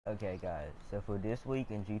Okay guys, so for this week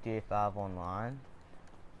in GTA5 Online,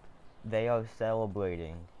 they are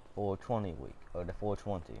celebrating 420 week, or the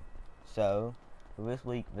 420. So, for this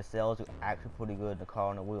week, the sales are actually pretty good. The car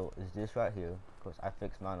on the wheel is this right here. Of course, I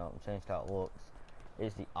fixed mine up and changed how it looks.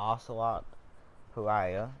 It's the Ocelot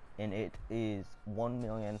Pariah, and it is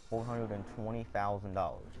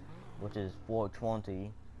 $1,420,000, which is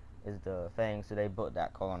 420 is the thing, so they put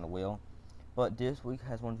that car on the wheel. But this week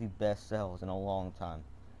has one of the best sales in a long time.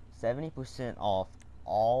 70% off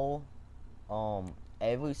all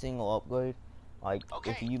every single upgrade. Like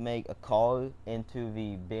if you make a car into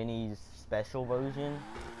the Benny's special version,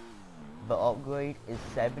 the upgrade is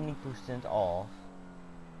 70% off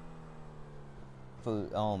for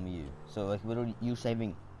you. So like literally you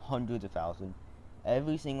saving hundreds of thousands.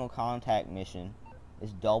 Every single contact mission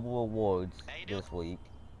is double rewards this week.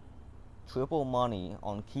 Triple money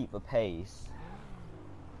on keep the pace.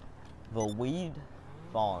 The weed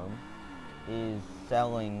farm is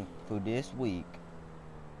selling for this week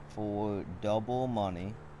for double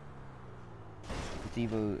money. It's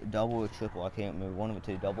either double or triple, I can't remember, one of the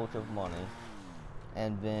two, double or triple money.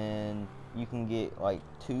 And then you can get like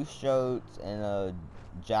 2 shirts and a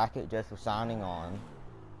jacket just for signing on.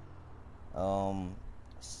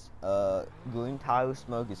 Green Tire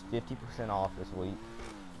Smoke is 50% off this week.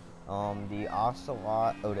 The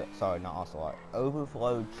Ocelot, not Ocelot,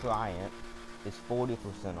 Overflow Triumph is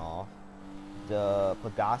 40% off. The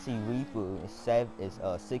Pegasi Reaper is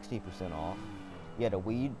 60% off. Yeah,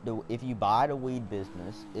 if you buy the weed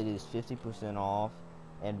business, it is 50% off,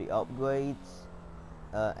 and the upgrades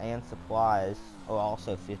and supplies are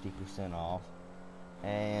also 50% off.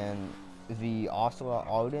 And the Ocelot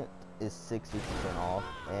Ardent is 60% off,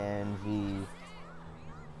 and the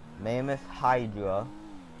Mammoth Hydra,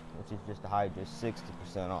 which is just a Hydra, is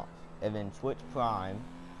 60% off. And then Twitch Prime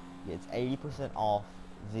gets 80% off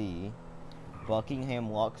the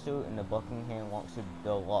Buckingham Luxor and the Buckingham Luxor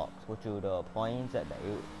Deluxe, which are the planes at the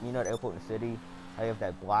the airport in the city. I have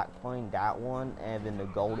that black plane, that one, and then the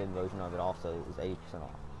golden version of it also is 80%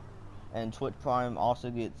 off. And Twitch Prime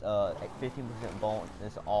also gets 15%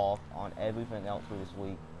 bonus off on everything else for this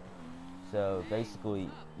week. So basically,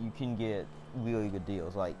 you can get really good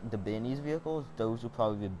deals. Like the Benny's vehicles, those are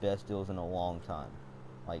probably the best deals in a long time,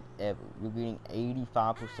 like ever. You're getting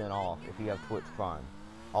 85% off if you have Twitch Prime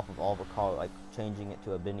off of all the car, like changing it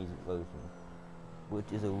to a Benny's version, which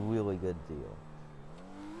is a really good deal.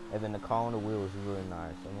 And then the car on the wheel is really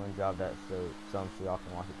nice. I'm gonna drive that so y'all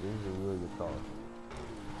can watch it. This is a really good car.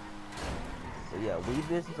 So yeah, weed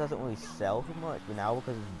business doesn't really sell too much, but now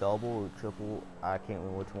because it's double or triple, I can't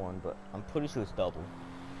remember which one, but I'm pretty sure it's double.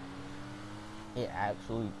 It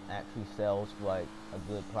actually sells for like a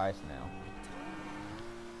good price now.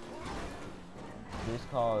 This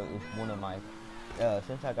car is one of my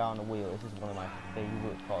since I got on the wheel, this is one of my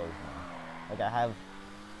favorite cars now. Like I have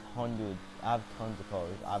tons of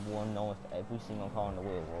cars. I've won almost every single car on the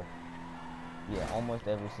wheel. Well, yeah, almost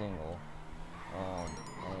every single. And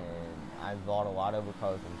I bought a lot of the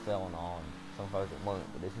cars I'm selling on. Some cars that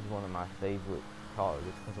weren't, but this is one of my favorite cars.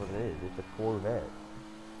 It's because what it is. It's a Corvette.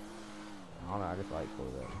 I don't know, I just like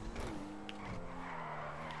Corvette.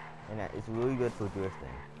 And it's really good for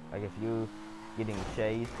drifting. Like if you're getting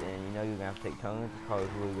chased and you know you're gonna have to take turns, this car is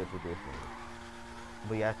really good for drifting.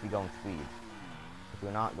 But you have to be going speed. If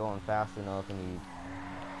you're not going fast enough and you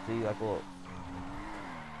see, like, look.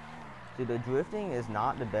 See, the drifting is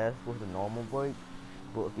not the best with the normal brake,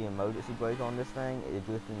 but with the emergency brake on this thing, the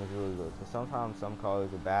drifting is really good. So sometimes some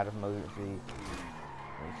cars are bad with emergency,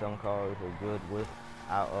 and some cars are good with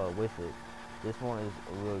it. This one is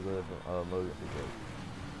really good for emergency brake.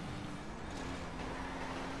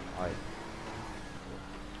 Alright.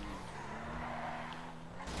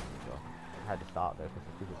 So, I had to stop there because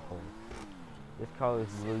it's super cold. This car is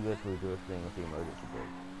really good for drifting with the emergency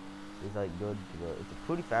brake. It's like good to go. It's a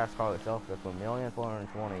pretty fast car itself, but for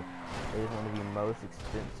 $1,420,000, it is one of the most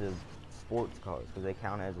expensive sports cars because they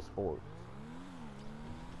count as a sport.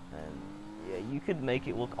 And yeah, you could make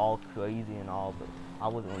it look all crazy and all, but I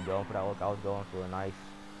wasn't really going for that look. I was going for a nice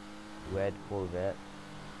red Corvette.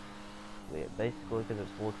 But yeah, basically, because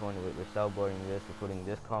it's 420, we're celebrating this. We're putting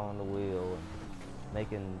this car on the wheel and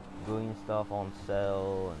making green stuff on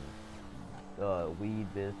sale and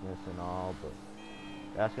weed business and all. But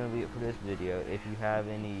that's gonna be it for this video. If you have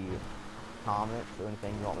any comments or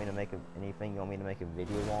anything you want me to make a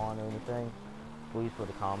video on or anything, please put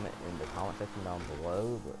a comment in the comment section down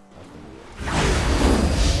below. But that's gonna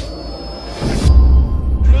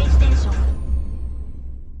be it.